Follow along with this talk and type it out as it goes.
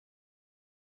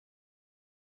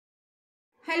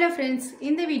Hello friends,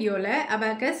 in the video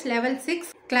Abacus level 6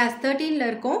 class 13 la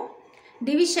irukom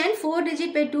division 4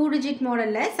 digit by 2 digit model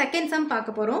la second sum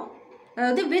paaka porom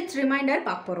adhu with remainder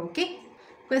paaka porom. Okay,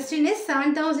 question is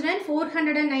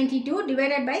 7492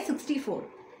 divided by 64.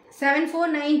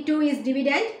 7492 is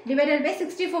dividend, divided by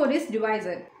 64 is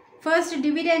divisor. First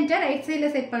dividend right side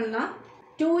la set pannalam.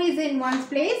 2 is in ones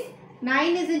place,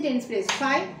 9 is in tens place,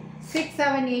 5 6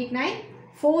 7 8 9,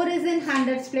 4 is in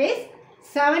hundreds place,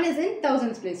 7 is in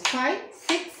thousands place, 5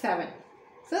 6 7.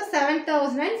 So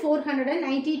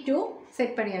 7492 set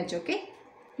பண்ணியாச்சு. Okay,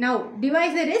 now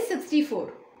divisor is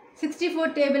 64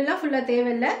 table la full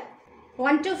தேவையில்ல.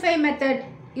 1 to 5 method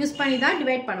use பண்ணி தான்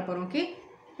divide பண்ண போறோம். Okay,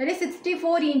 that is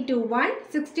 64 into 1,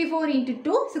 64 into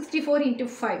 2, 64 into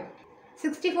 5.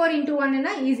 64 into 1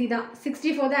 na easy தான்.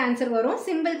 64 தான் answer வரும்.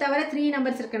 symbol தவிர 3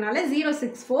 numbers இருக்கனால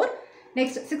 064.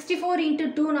 next 64 into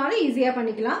 2 நால ஈஸியா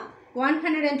பண்ணிக்கலாம்.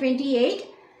 128.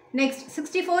 next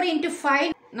 64 into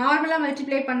 5 நார்மலா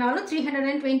மல்டிப்ளை பண்ணாலும்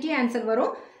 320 ஆன்சர்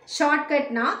வரும்.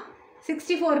 ஷார்ட்கட் நா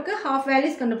 64 க்கு half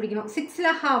values கண்டுபிடிக்கணும். 6 ல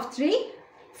half 3,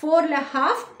 4 ல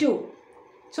half 2.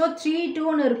 so 3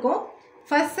 2 னு இருக்கும்.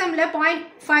 ஃபர்ஸ்ட் சம்ல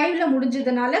 0.5 ல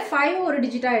முடிஞ்சதனால 5 ஒரு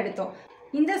டிஜிட்டா எடுத்தோம்.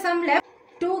 இந்த சம்ல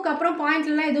 2 க்கு அப்புறம்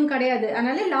பாயிண்ட்லாம் எதுவும் கிடையாது.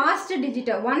 அதனால லாஸ்ட்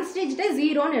டிஜிட் ஒன்ஸ் டிஜிட்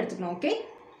 0 னு எடுத்துக்கணும். Okay,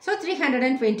 so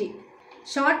 320.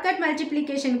 ஷார்ட்கட்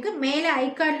மல்டிப்ளிகேஷனுக்கு மேலே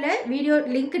ஐகார்டில் வீடியோ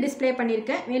லிங்க் டிஸ்பிளே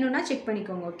பண்ணியிருக்கேன், வேணும்னா செக்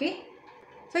பண்ணிக்கோங்க. ஓகே,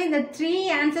 ஸோ இந்த 3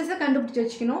 ஆன்சர்ஸை கண்டுபிடிச்சி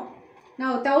வச்சுக்கணும்.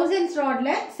 நான் தௌசண்ட்ஸ் ராடில்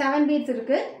 7 பீட்ஸ்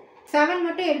இருக்குது. 7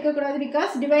 மட்டும் எடுக்கக்கூடாது,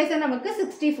 பிகாஸ் டிவைசர் நமக்கு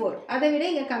 64, அதை விட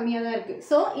இங்கே கம்மியாக தான் இருக்குது.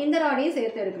 ஸோ இந்த ராடையும்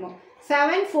சேர்த்து எடுக்கணும்.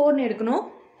 7 4னு எடுக்கணும்.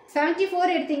 74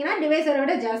 எடுத்திங்கன்னா டிவைசரை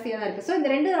விட ஜாஸ்தியாக தான் இருக்குது. ஸோ இந்த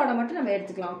 2 ராடை மட்டும் நம்ம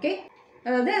எடுத்துக்கலாம். ஓகே,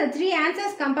 அதாவது 3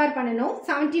 ஆன்சர்ஸ் கம்பேர் பண்ணணும்.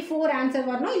 74 ஆன்சர்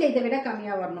வரணும், இல்லை இதை விட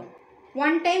கம்மியாக வரணும்.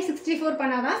 1 time 64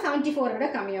 பண்ணாதான் 74 விட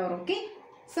கம்மியாக வரும். ஓகே,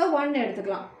 ஸோ 1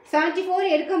 எடுத்துக்கலாம். 74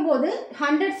 எடுக்கும்போது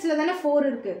ஹண்ட்ரட்ஸில் தானே 4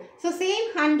 இருக்குது. ஸோ சேம்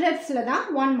ஹண்ட்ரட்ஸில் தான்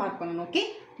 1 மார்க் பண்ணணும். Okay,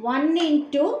 1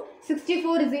 into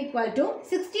 64 is equal to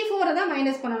 64 தான்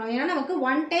மைனஸ் பண்ணணும். ஏன்னா நமக்கு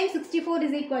 1 time 64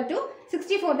 is equal to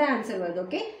 64 தான் ஆன்சர் வருது.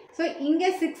 ஓகே, ஸோ இங்கே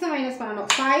 6 மைனஸ் பண்ணணும்.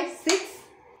 5 6,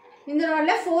 இந்த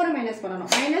ரோல 4 மைனஸ்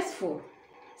பண்ணணும், -4.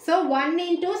 So 1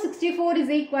 into 64 is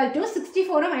equal to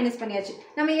 64 minus பண்ணியாச்சு.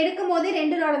 நம்ம எடுக்கும் போது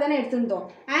 2 ரோட தானே எடுத்துருந்தோம்.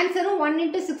 ஆன்சரும் 1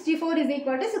 into 64 is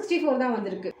equal to 64 தான்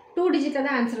வந்திருக்கு. 2 டிஜிட்டில்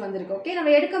தான் ஆன்சர் வந்திருக்கு. ஓகே, நம்ம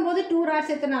எடுக்கும் போது 2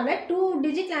 ராட்ஸ் எடுத்தனால 2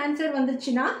 டிஜிட் ஆன்சர்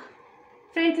வந்துச்சுன்னா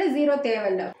ஃப்ரண்ட்டில் 0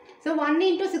 தேவையில்லை. So 1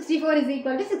 into 64 is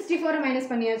equal to 64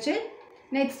 minus பண்ணியாச்சு.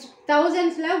 நெக்ஸ்ட்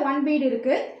தௌசண்ட்ஸில் 1 பீட்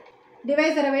இருக்குது.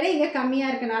 டிவைசரை விட இங்கே கம்மியாக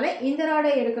இருக்கனால இந்த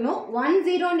ரோடை எடுக்கணும். 1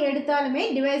 0ன்னு எடுத்தாலுமே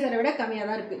டிவைசரை விட கம்மியாக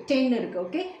தான் இருக்குது, 10 இருக்குது.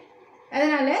 ஓகே,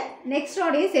 அதனால நெக்ஸ்ட்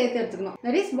ரோடையும் சேர்த்து எடுத்துக்கணும்.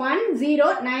 தட் இஸ்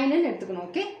 109ன்னு எடுத்துக்கணும்.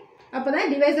 ஓகே, அப்போ தான்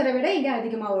டிவைசரை விட இங்கே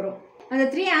அதிகமாக வரும். அந்த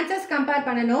 3 ஆன்சர்ஸ் கம்பேர்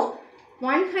பண்ணணும்.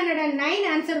 109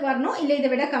 ஆன்சர் வரணும், இல்லை இதை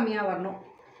விட கம்மியாக வரணும்.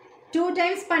 2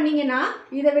 டைம்ஸ் பண்ணிங்கன்னா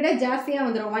இதை விட ஜாஸ்தியாக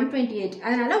வந்துடும், 128.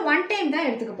 அதனால 1 டைம் தான்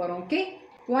எடுத்துக்க போகிறோம். ஓகே,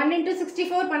 1 into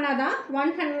 64 பண்ணால் தான்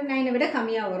 109 விட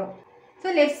கம்மியாக வரும். ஸோ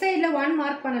லெஃப்ட் சைடில் 1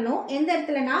 மார்க் பண்ணணும். எந்த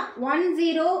இடத்துலனா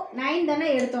 109 தானே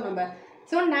எடுத்தோம் நம்ம.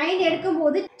 ஸோ 9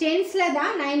 எடுக்கும்போது டென்ஸில்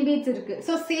தான் 9 பீட்ஸ் இருக்குது.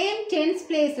 ஸோ சேம் டென்ஸ்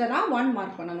பிளேஸில் தான் 1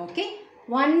 மார்க் பண்ணணும். Okay,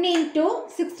 1 into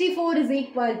 64 is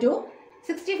equal to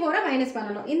 64 minus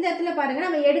பண்ணணும். இந்த இடத்துல பாருங்கள்,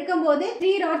 நம்ம எடுக்கும்போது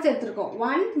 3 ராட்ஸ் எடுத்திருக்கோம்.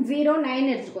 1 0 9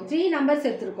 எடுத்திருக்கோம், 3 நம்பர்ஸ்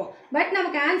எடுத்திருக்கோம். பட்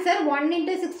நமக்கு answer 1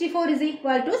 into 64 is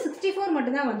equal to 64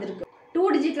 மட்டும்தான் வந்திருக்கு. 2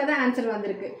 டிஜிட்டில் தான் ஆன்சர்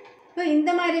வந்திருக்கு. ஸோ இந்த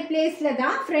மாதிரி பிளேஸில்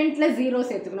தான் ஃப்ரண்ட்டில் 0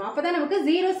 சேர்த்துக்கணும். அப்போ தான் நமக்கு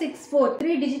 064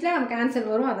 3 டிஜிட்டில் நமக்கு ஆன்சர்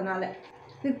வரும். அதனால்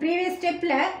இது ப்ரீவியஸ்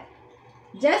ஸ்டெப்பில்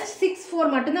ஜஸ்ட் 64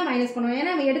 மட்டும்தான் மைனஸ் பண்ணுவோம்.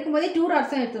 ஏன்னா நம்ம எடுக்கும்போதே 2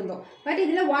 ராட்ஸ் தான் எடுத்திருந்தோம். பட்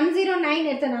இதில் 109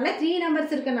 எடுத்தனால 3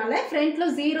 நம்பர்ஸ் இருக்கனால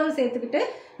ஃப்ரண்ட்டில் 0 சேர்த்துக்கிட்டு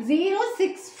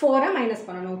 064 மைனஸ்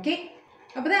பண்ணணும். ஓகே,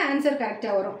 அப்போ தான் ஆன்சர்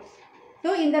கரெக்டாக வரும். ஸோ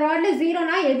இந்த ராடில்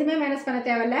 0னா எதுவுமே மைனஸ் பண்ண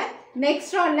தேவையில்ல.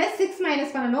 நெக்ஸ்ட் ராடில் 6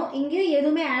 மைனஸ் பண்ணணும். இங்கேயும்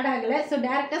எதுவுமே ஆட் ஆகலை. ஸோ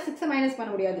டேரெக்டாக 6 மைனஸ்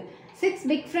பண்ண முடியாது. 6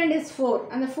 பிக் ஃப்ரெண்ட் இஸ் 4.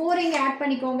 அந்த 4 இங்கே ஆட்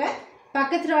பண்ணிக்கோங்க.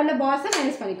 பக்கத்து ராடில் பாஸை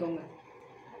மைனஸ் பண்ணிக்கோங்க.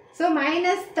 So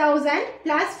minus 1000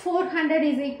 plus 400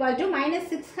 is equal to minus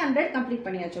 600 complete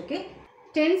பண்ணியாச்சு. ஓகே,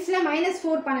 டென்ஸில்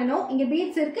 -4 பண்ணணும். இங்கே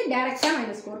பீட்ஸ் இருக்குது, டேரெக்டாக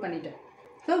 -4 பண்ணிட்டோம்.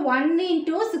 So 1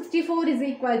 into 64 is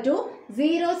equal to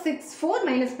 064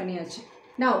 minus பண்ணியாச்சு.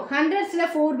 now ஹண்ட்ரட்ஸில்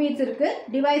 4 பீட்ஸ் இருக்குது.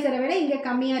 டிவைசரை விட இங்கே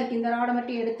கம்மியாக இருக்குது. இந்த ராடை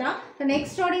மட்டும் எடுத்தால் ஸோ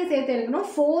நெக்ஸ்ட் ராடையும் சேர்த்து எடுக்கணும்.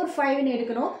 4 5ன்னு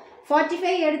எடுக்கணும்.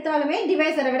 45 எடுத்தாலுமே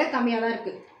டிவைசரை விட கம்மியாக தான்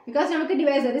இருக்குது, பிகாஸ் நமக்கு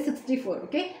டிவைசர் 64.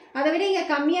 ஓகே, அதை விட இங்கே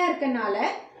கம்மியாக இருக்கனால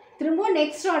திரும்ப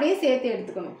நெக்ஸ்ட் ராடையும் சேர்த்து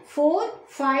எடுத்துக்கணும். 4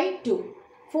 5 2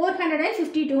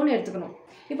 452ன்னு எடுத்துக்கணும்.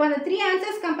 இப்போ அந்த 3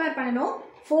 ஆன்சர்ஸ் கம்பேர் பண்ணணும்.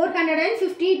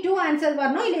 452 ஆன்சர்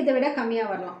வரணும், இல்லை இதை விட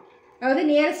கம்மியாக வரலாம். அதாவது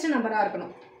நியரஸ்ட் நம்பராக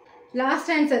இருக்கணும். லாஸ்ட்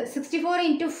ஆன்சர் 64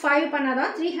 into 5 பண்ணால்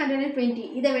தான் 320,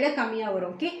 இதை விட கம்மியாக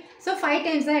வரும். ஓகே, ஸோ 5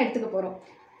 டைம்ஸ் தான் எடுத்துக்க போகிறோம்.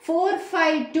 4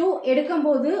 5 2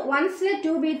 எடுக்கும்போது ஒன்ஸ்ல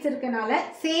 2 பீட்ஸ் இருக்கனால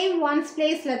சேம் ஒன்ஸ்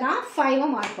பிளேஸ்ல தான் 5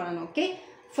 மார்க் பண்ணணும் okay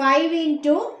 5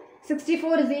 into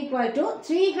 64 is equal to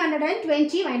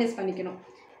 320 minus பண்ணிக்கணும்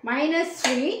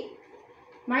 -3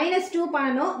 -2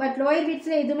 பண்ணணும் பட் லோயர்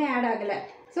பீட்ஸ்ல எதுவுமே ஆட் ஆகல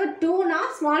ஸோ 2னா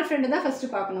ஸ்மால் ஃப்ரெண்டு தான் ஃபர்ஸ்ட்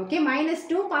பார்க்கணும் ஓகே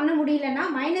 -2 பண்ண முடியலன்னா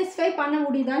 -5 பண்ண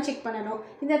முடியுதான்னு செக் பண்ணணும்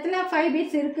இந்த இடத்துல 5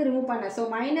 பீட்ஸ் இருக்கு ரிமூவ் பண்ண so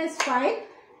 -5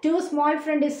 2 small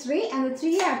friend is 3 and the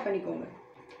 3 add பண்ணிக்கோங்க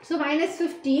so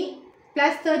 -50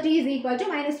 plus 30 is equal to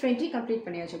 -20 complete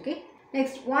பண்ணியாச்சு okay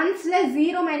next onesல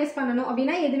 0 minus பண்ணணும்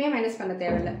அப்படின்னா எதுவுமே மைனஸ் பண்ண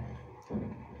தேவையில்லை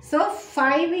so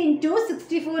 5 into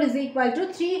 64 is equal to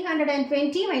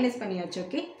 320 minus பண்ணியாச்சு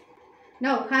okay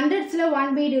now hundredsல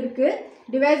 1 bead இருக்கு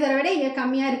டிவைசரை விட இங்கே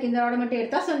கம்மியாக இருக்குது இந்த ஆர்டர் மட்டும்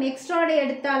எடுத்தா ஸோ நெக்ஸ்ட் ஆர்டர்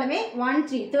எடுத்தாலுமே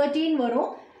 13 வரும்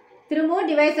திரும்பவும்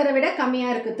டிவைசரை விட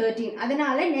கம்மியாக இருக்குது 13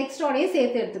 அதனால நெக்ஸ்ட் ஆர்டரையும்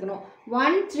சேர்த்து எடுத்துக்கணும்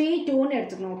 132ன்னு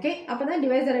எடுத்துக்கணும் ஓகே அப்போ தான்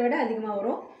டிவைசரை விட அதிகமாக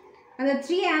வரும் அந்த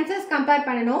 3 ஆன்சர்ஸ் கம்பேர்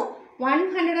பண்ணணும்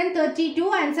 132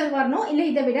 ஆன்சர் வரணும் இல்லை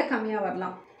இதை விட கம்மியாக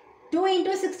வரலாம் 2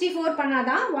 into 64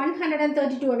 பண்ணாதான்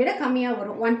 132 விட கம்மியாக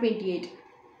வரும் 128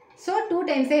 ஸோ 2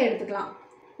 டைம்ஸே எடுத்துக்கலாம்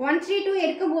 132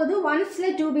 எடுக்கும்போது ஒன்ஸில்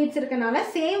 2 பீட்ஸ் இருக்கனால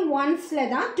சேம்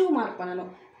ஒன்ஸில் தான் 2 மார்க் பண்ணணும்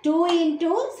 2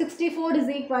 into 64 is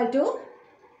equal to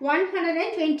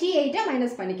 128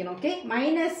 minus பண்ணிக்கணும் ஓகே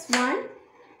 -1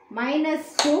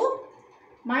 -2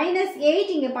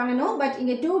 -8 இங்கே பண்ணணும் பட்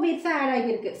இங்கே 2 பீட்ஸ் தான் ஆட்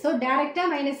ஆகியிருக்கு ஸோ டேரெக்டாக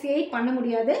 -8 பண்ண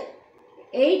முடியாது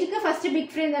 8க்கு ஃபஸ்ட்டு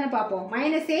பிக் ஃப்ரெண்ட் தானே பார்ப்போம்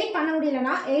 -8 பண்ண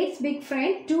முடியலன்னா 8's பிக்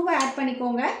ஃப்ரெண்ட் 2 ஆட்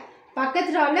பண்ணிக்கோங்க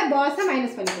பக்கத்து ராவில் பாஸை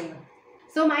மைனஸ் பண்ணிக்கோங்க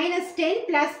so -10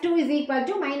 plus 2 is equal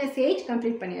to -8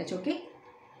 complete பண்ணியாச்சு okay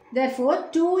therefore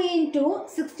 2 into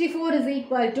 64 is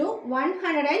equal to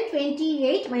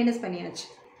 128 minus பண்ணியாச்சு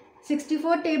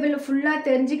 64 டேபிள் ஃபுல்லாக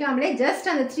தெரிஞ்சிக்காமலே ஜஸ்ட்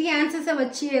அந்த 3 ஆன்சர்ஸை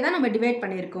வச்சே தான் நம்ம டிவைட்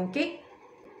பண்ணியிருக்கோம் ஓகே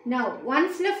now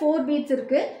ஒன்ஸில் 4 பீட்ஸ்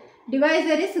இருக்குது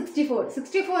டிவைசர் இஸ்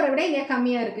 64 விட இங்கே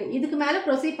கம்மியாக இருக்குது இதுக்கு மேலே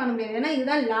ப்ரொசீட் பண்ண முடியாது ஏன்னா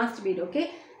இதுதான் லாஸ்ட் பீட் ஓகே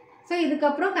ஸோ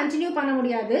இதுக்கப்புறம் கண்டினியூ பண்ண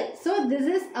முடியாது so this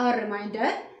is our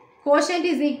reminder quotient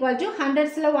is equal to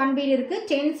hundredsல 1 bead இருக்கு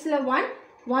tensல 1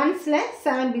 onesல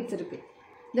 7 beads இருக்கு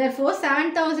therefore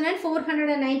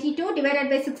 7492 divided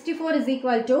by 64 is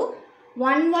equal to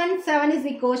 117 is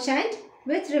the quotient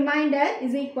which remainder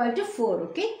is equal to 4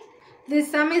 okay this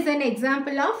sum is an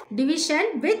example of division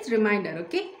with remainder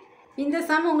okay இந்த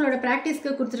sum உங்களோட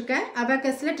பிராக்டிஸ்க்கு கொடுத்திருக்கேன்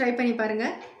abacusல try பண்ணி பாருங்க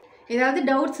ஏதாவது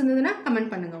doubts இருந்ததுன்னா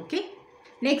comment பண்ணுங்க ஓகே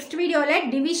நெக்ஸ்ட் வீடியோல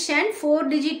division 4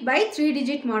 digit by 3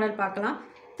 digit model பார்க்கலாம்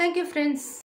Thank you friends.